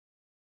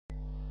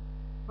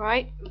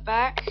Right, we're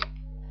back.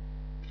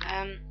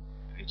 I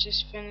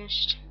just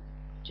finished.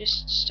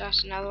 Just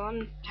started another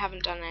one.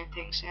 Haven't done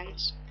anything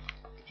since.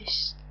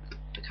 It's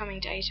becoming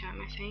daytime,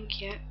 I think.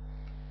 Yep.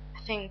 I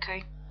think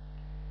I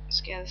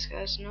scared the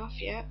skeleton off.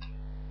 Yep.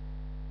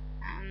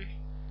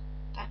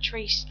 That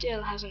tree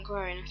still hasn't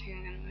grown. I think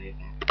I'm gonna move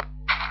it.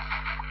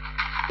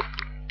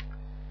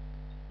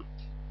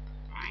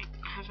 Right.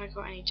 Have I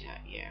got any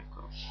dirt? Yeah, I've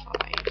got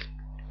 5.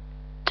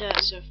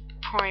 Dirt's a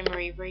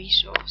primary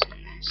resource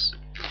in this.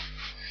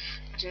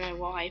 I don't know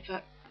why,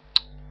 but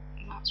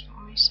that's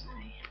what I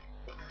say.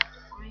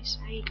 What I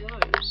say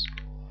goes.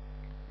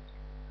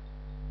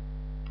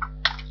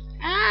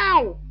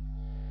 Ow!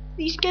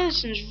 These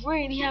skeletons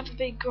really have a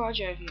big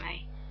grudge over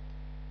me.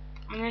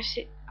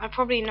 I'm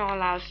probably not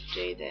allowed to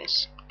do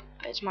this,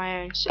 but it's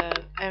my own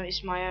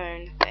it's my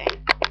own thing.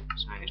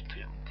 So I'm going to put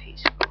it on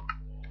peaceful.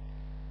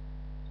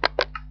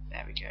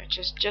 There we go.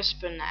 Just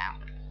for now.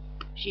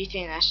 If you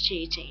think that's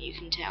cheating, you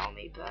can tell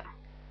me, but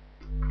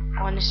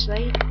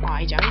honestly,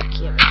 I don't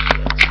give a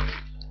shit.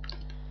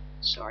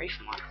 Sorry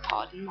for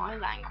pardon my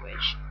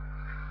language.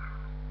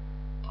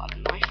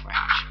 Pardon my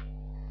French.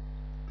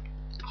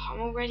 Oh, I'm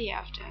already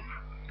after.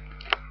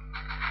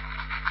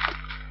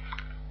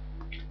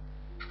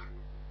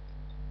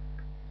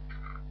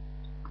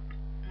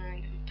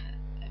 I'm going to put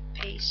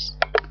a piece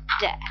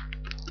there.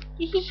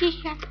 And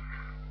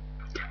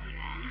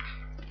then,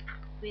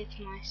 with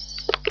my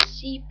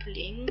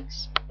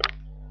seedlings.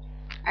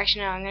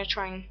 Actually, no, I'm going to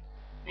try and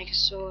make a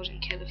sword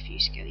and kill a few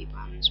skelly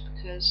buns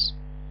because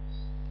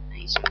I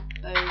need some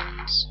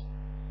bones.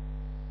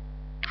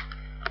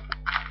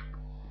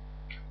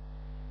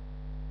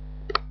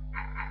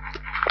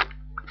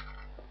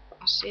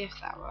 I'll see if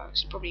that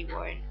works. Probably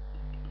won't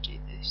do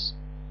this.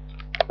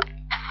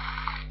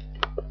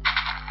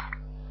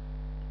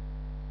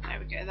 There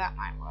we go, that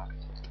might work.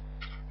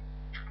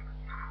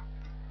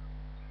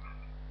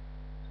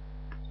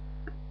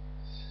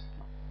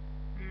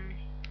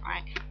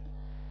 Right.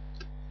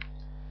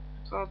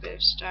 Got a bit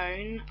of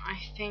stone. I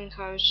think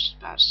I was just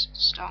about to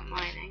start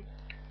mining.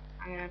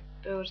 I'm going to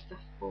build the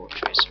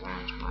fortress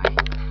around my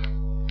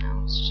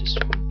house just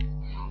from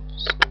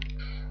mobs.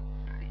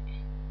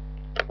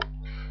 Right.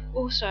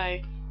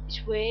 Also,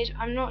 it's weird.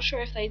 I'm not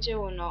sure if they do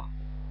or not,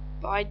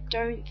 but I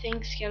don't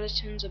think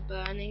skeletons are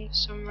burning for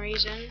some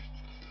reason.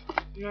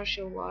 I'm not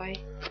sure why.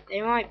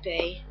 They might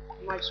be.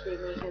 It might just be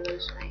me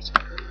hallucinating.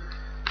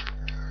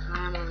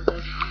 I am on a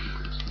dead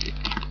island.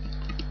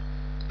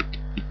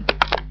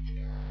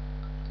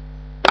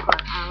 An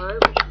arrow,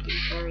 which would be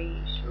very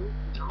useful.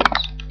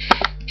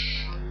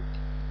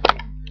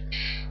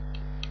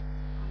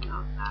 I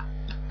love that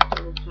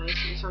double place.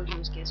 It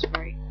sometimes gets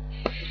very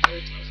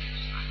irritating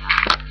just like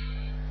that.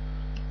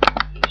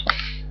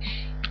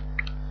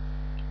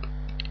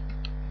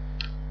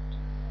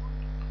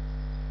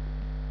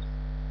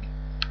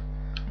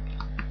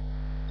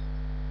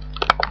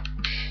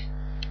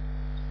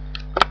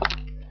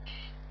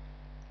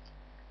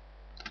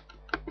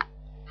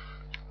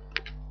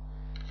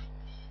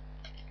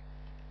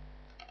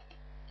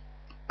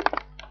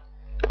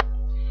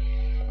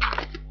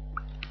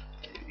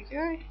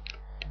 Go.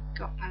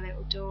 Got my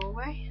little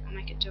doorway. I'll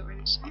make a door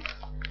inside.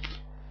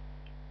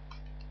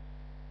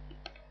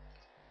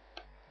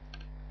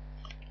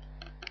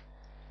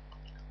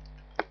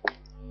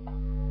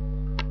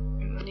 I'm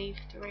gonna leave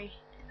 3.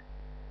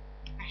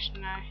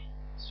 Actually, no,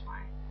 it's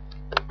fine.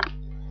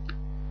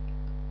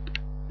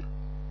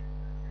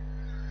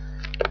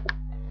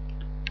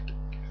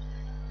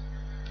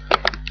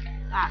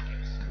 That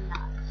looks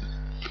nice.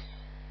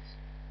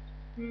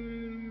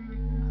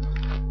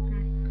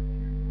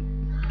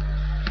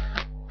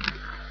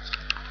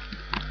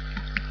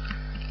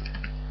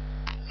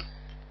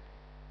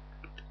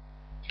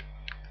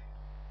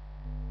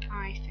 I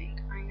think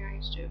I'm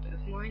going to do a bit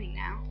of mining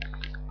now.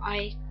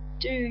 I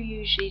do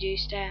usually do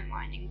stair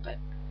mining, but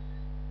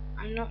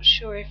I'm not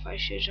sure if I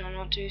should or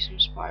not do some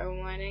spiral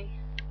mining.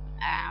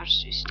 I'll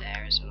just do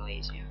stair, it's a lot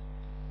easier.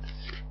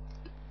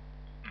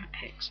 My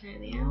pick's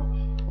nearly out.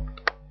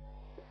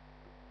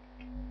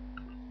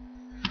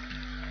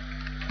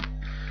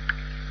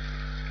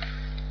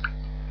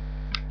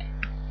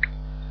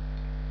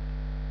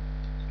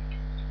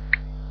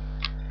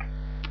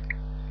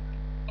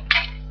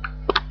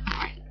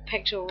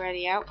 Pick's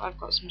already out, but I've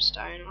got some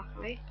stone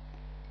luckily.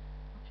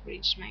 I'll probably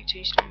just make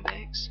 2 stone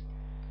picks.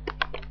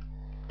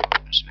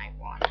 I'll just make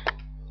 1.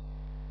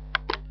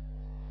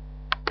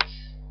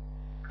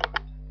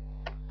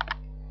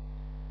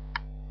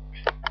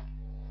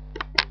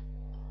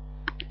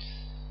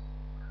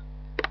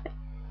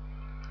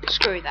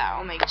 Screw that,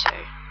 I'll make 2.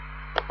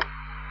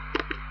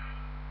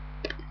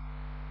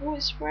 Oh,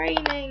 it's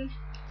raining!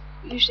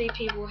 Usually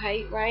people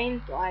hate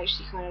rain, but I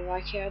actually kind of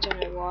like it, I don't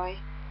know why.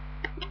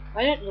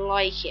 I don't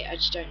like it, I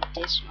just don't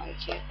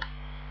dislike it.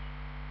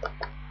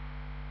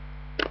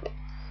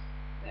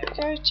 There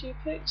we go, 2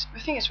 picks. I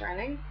think it's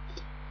raining.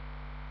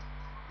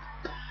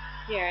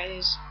 Yeah, it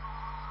is.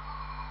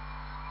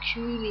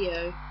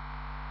 Coolio.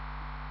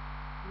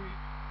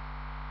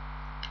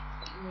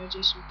 I'm gonna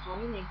do some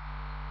pining.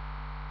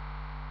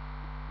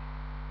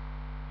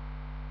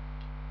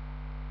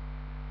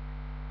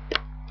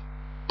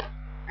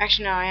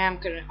 Actually, no, I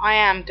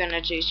am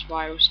gonna do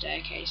spiral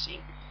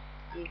staircasing.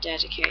 I'm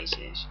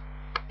dedicated.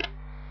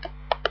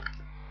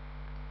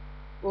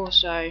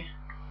 Also,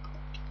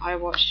 I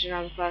watched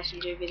another person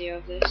do a video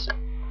of this,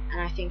 and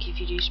I think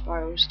if you do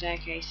spiral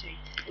staircasing,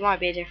 it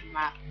might be a different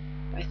map,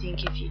 but I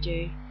think if you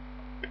do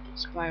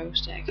spiral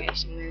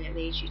staircasing, then it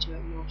leads you to a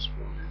mob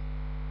spawner.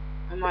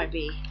 I might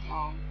be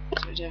wrong,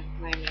 so don't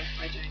blame me if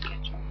I don't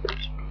get to a mob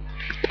spawner.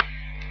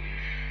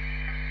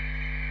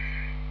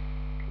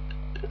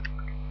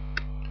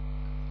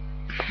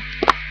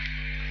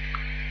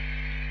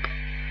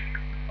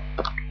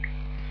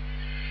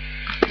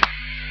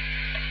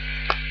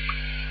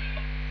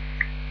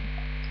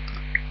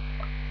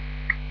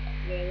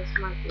 Yeah, this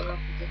might be like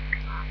a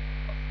different map.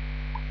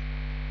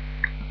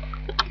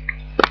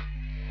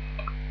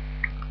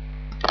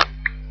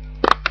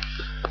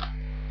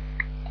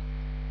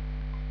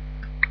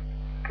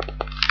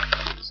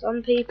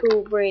 Some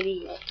people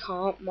really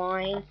can't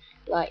mine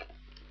like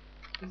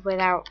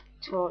without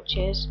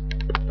torches,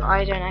 but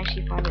I don't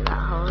actually find it that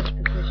hard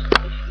because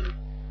if you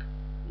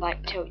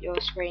like tilt your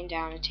screen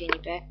down a teeny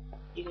bit,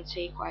 you can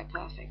see quite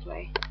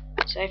perfectly.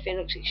 So if it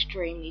looks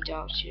extremely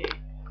dark to you,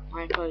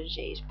 my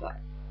apologies, but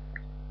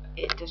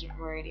it doesn't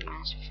really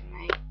matter for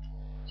me.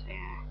 So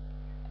yeah.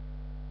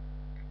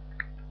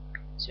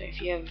 So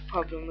if you have a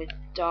problem with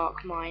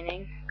dark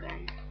mining,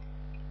 then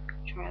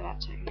try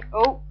that technique.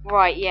 Oh,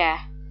 right,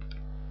 yeah.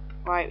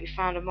 Right, we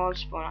found a mob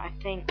spawn. I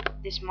think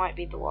this might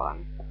be the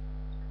one.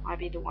 Might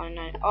be the one.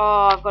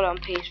 Oh, I've got it on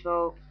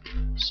peaceful.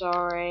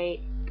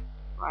 Sorry.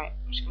 Right,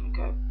 I'm just gonna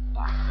go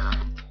back.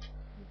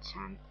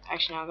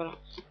 Actually, no, I'm gonna,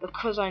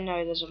 because I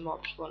know there's a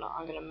mob spawner,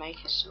 I'm gonna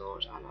make a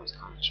sword. I know it's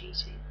kind of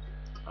cheating,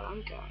 but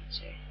I'm going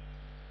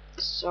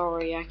to.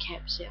 Sorry, I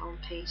kept it on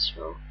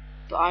peaceful,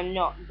 but I'm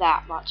not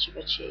that much of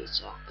a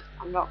cheater.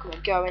 I'm not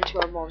gonna go into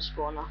a mob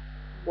spawner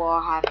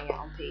while having it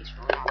on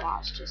peaceful. Now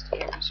that's just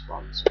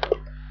irresponsible.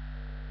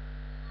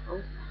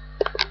 Oh,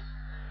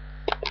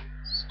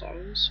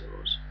 stone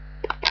sword.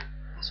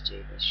 Let's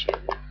do this shit.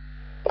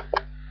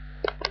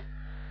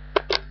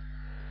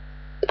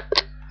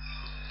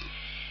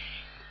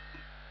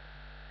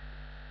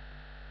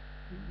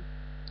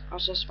 I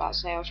was just about to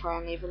say I'll try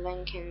and leave a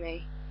link in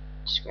the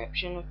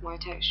description of my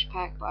texture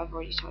pack, but I've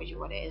already told you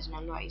what it is and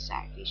I'm not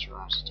exactly sure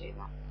how to do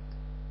that.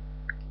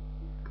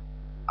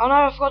 Oh no,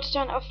 I forgot to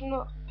turn it off and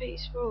not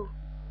peaceful.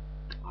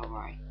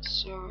 Alright,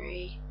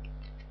 sorry.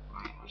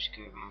 Right, I'll just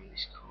go around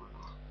this corner.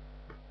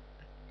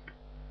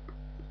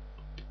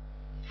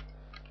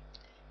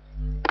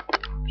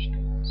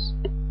 Options.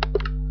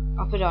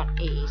 I'll put it on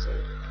easy,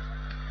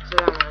 so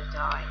I'm gonna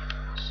die.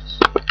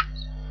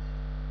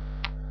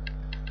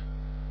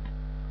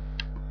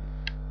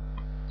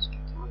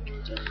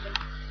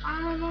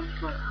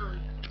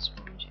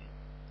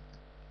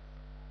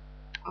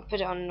 I'll put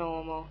it on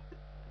normal,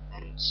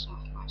 then stuff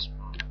might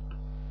spawn.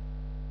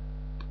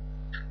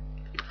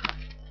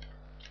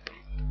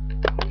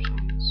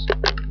 Options,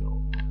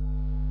 normal.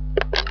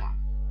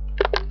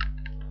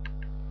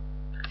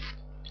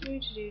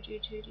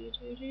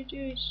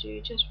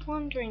 Just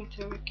wandering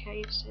through a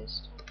cave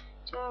system.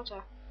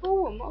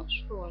 Oh, a mob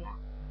spawner.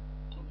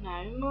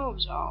 No,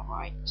 mobs are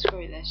alright.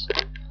 Screw this.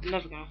 I'm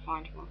never gonna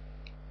find one.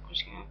 I'm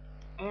just gonna.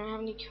 I don't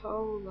have any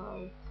coal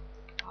though.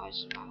 Oh, it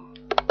doesn't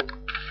matter.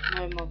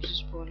 No mobs are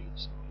spawning for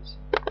some reason.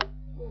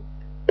 Ooh,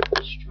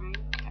 strange.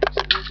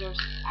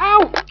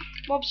 Ow!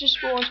 Mobs are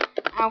spawned.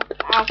 Ow,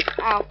 ow,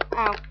 ow,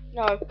 ow.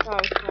 No, no, no,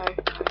 no,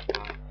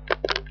 no.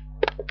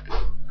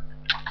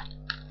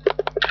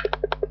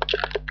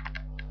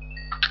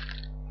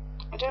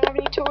 I don't have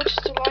any torches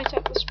to light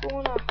up the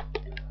spawner.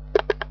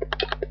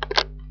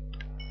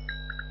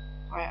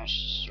 Right, I'll just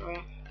destroy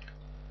it.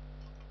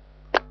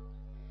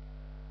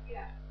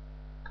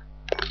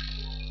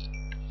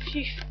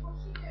 Phew.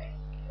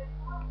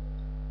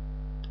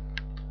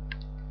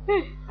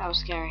 Whew, that was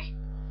scary.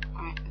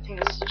 Alright, I think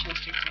this is a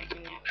chest I've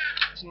taken. Yeah,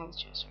 there's another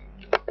chest over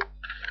here.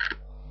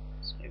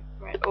 So,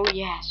 bread. Oh,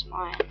 yeah, some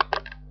iron.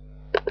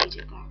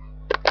 Needed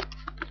that.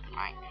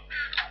 Right.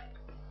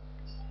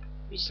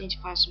 We just need to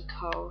find some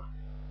coal.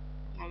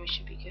 And then we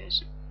should be good.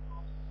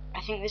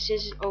 I think this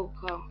is. Oh,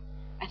 coal.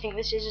 I think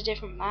this is a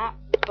different map,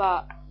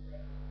 but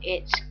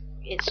it's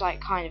like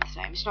kind of the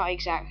same. It's not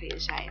exactly the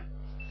same,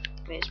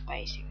 but it's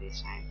basically the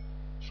same.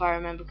 If I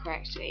remember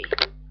correctly,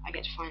 I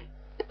get to find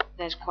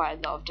there's quite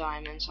a lot of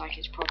diamonds, like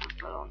it's probably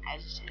full on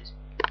edited.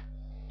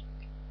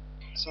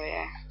 So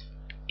yeah,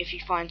 if I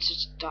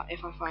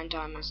find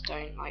diamonds,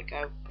 don't like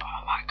go,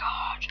 oh my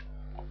god.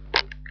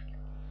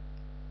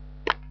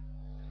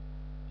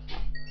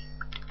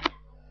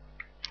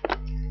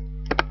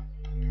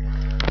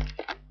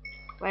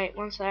 Wait,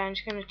 one second, I'm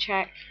just gonna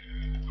check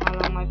how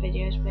long my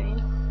video's been.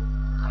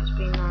 It's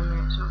been 9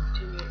 minutes, so I'll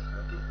continue it for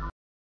a bit longer.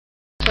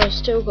 So I've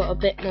still got a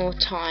bit more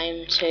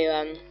time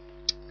to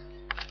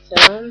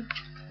film.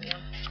 Yeah,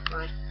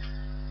 right.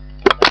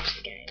 Back to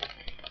the game.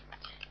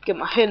 Get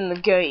my head in the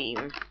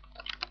game.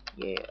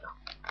 Yeah.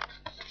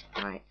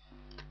 Right.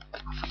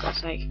 For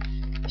God's sake,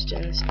 just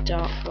doing this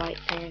dark light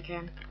thing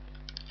again.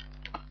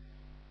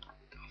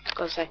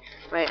 God's sake.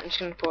 Wait, I'm just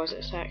gonna pause it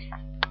a sec.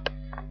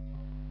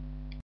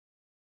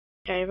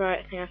 Okay,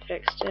 right, I think I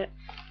fixed it.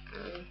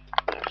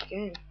 Back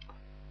again.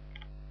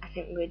 I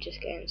think we're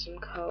just getting some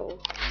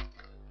coal.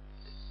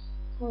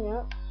 Hold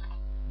up.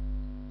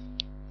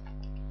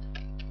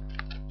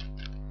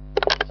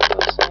 For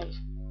God's sake.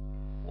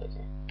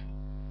 Okay.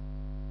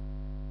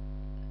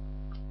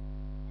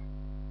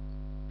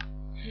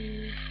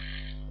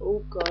 Oh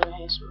god, I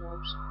hear some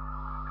mobs.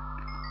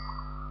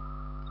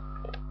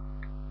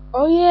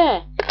 Oh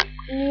yeah!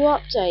 New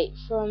update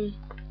from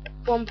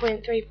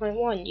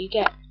 1.3.1, you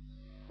get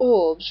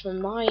orbs from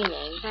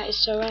mining. That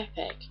is so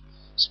epic.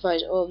 I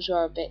suppose orbs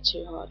are a bit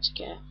too hard to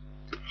get.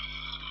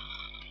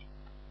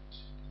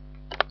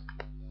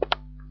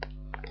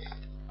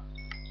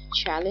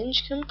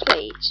 Challenge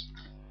complete.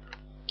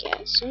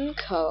 Get some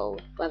coal.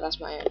 Well, that's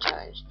my own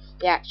challenge.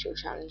 The actual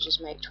challenge is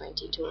make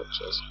 20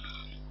 torches.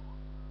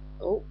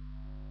 Oh.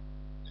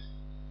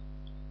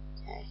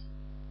 Okay.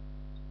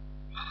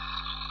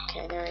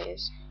 Okay, there he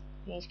is.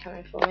 He's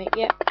coming for me.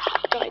 Yep.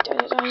 Die.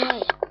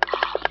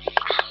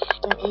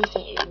 Don't you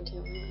think you can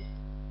kill me?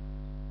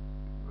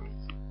 Right.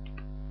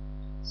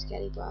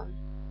 Skelly bum.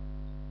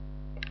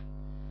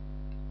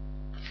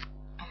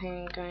 I think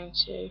I'm going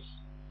to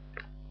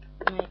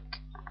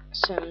make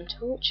some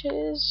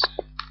torches.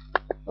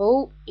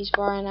 Oh, he's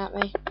firing at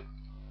me.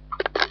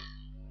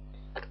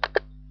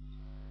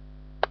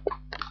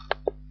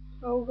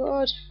 Oh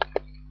god.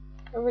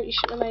 I really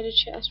should have made a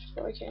chest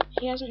before I came.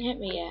 He hasn't hit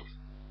me yet.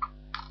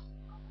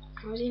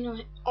 How is he not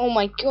hit? Oh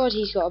my god,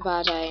 he's got a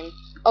bad aim.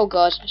 Oh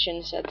god, I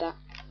shouldn't have said that.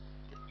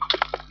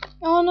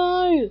 Oh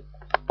no!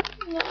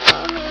 No!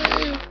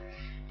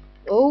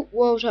 Oh,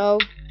 world hole.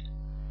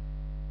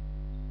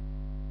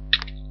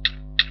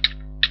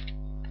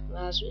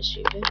 Well, that's a bit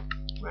stupid.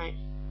 Right.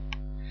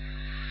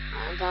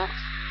 I'm back.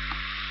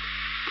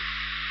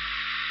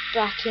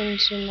 Back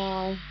into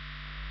my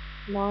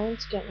mine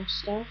to get my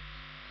stuff.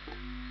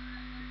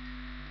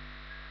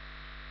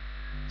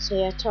 So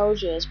yeah, I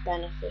told you it's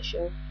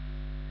beneficial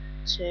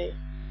to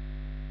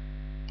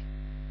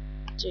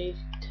do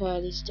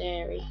Curly's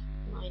Dairy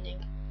mining.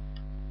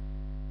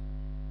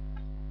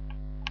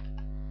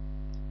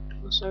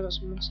 Also, I got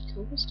some mossy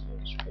cobblestone,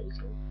 which is pretty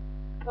cool.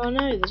 Oh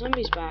no, the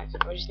zombie's back.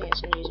 I just think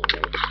it's a new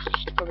zombie.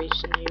 It's probably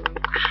just a new one.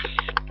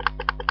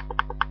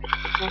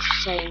 That's the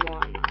same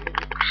one.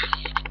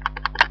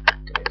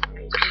 Go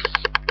crazy.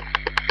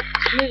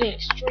 It's moving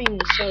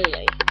extremely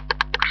slowly.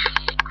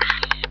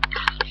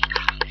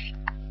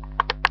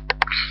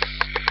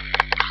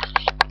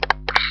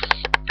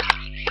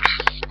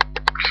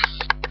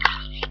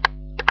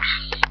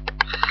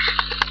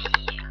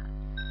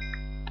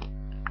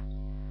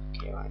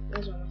 Okay, right,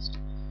 there's almost.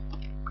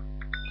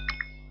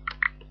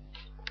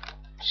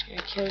 Just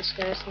gonna kill this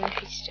skeleton if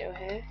he's still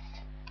here.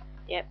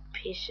 Yep,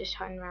 he's just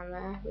hiding around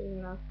there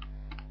with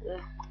the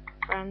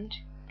friend.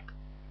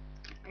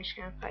 I'm just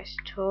gonna place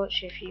a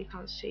torch if you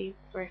can't see,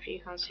 or if you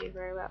can't see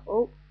very well.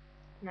 Oh,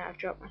 now I've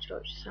dropped my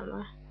torch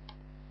somewhere.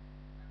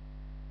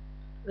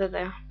 There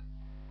they are.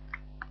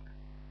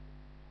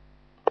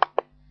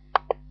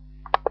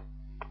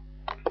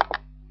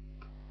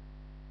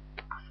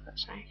 For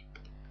God's sake.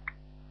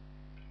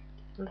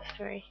 Number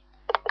 3.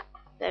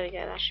 There we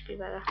go, that should be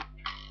better.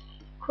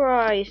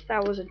 Christ,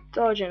 that was a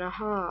dodge and a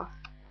half.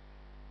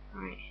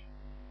 Right.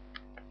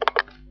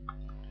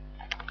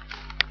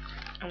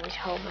 I need to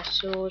hold my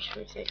sword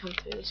if they come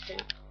through this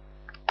gap.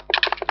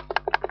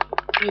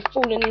 You've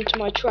fallen into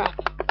my trap.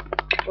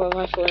 Or have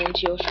I fallen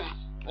into your trap?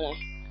 I know.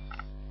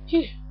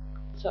 Phew.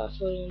 Thought I'd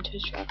fallen into a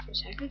trap for a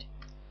second.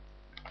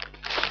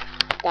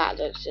 That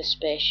looks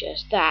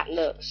suspicious. That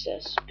looks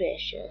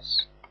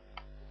suspicious.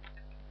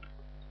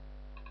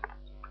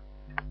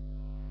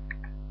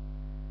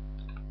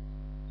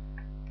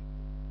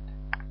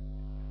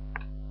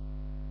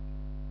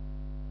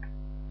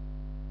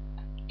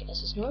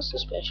 Guess it's not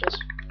suspicious.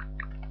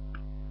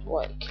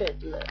 Well, it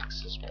could look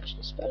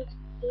suspicious, but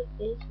it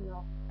is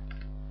not.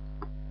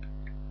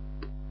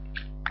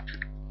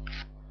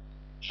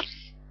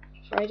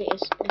 I'm afraid it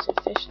is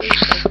officially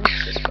not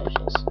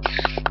suspicious.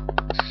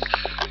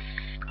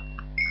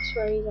 I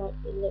swear he like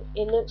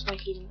it looks like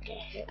he didn't get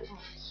hit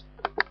once.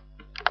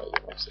 But he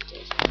obviously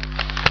did.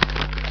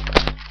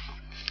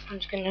 I'm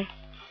just gonna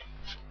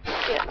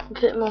get a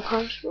bit more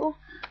comfortable.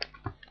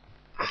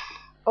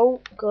 Oh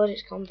god,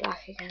 it's gone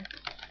black again.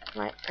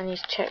 Right, I need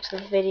to check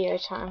the video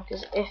time,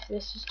 because if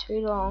this is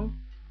too long,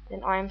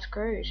 then I am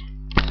screwed.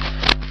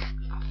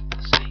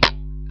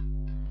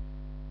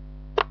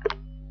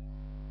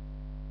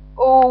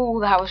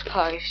 Oh, that was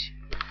close.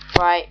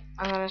 Right,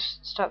 I'm going to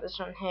stop this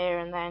one here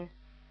and then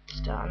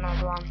start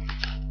another one.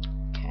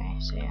 Okay,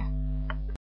 so yeah.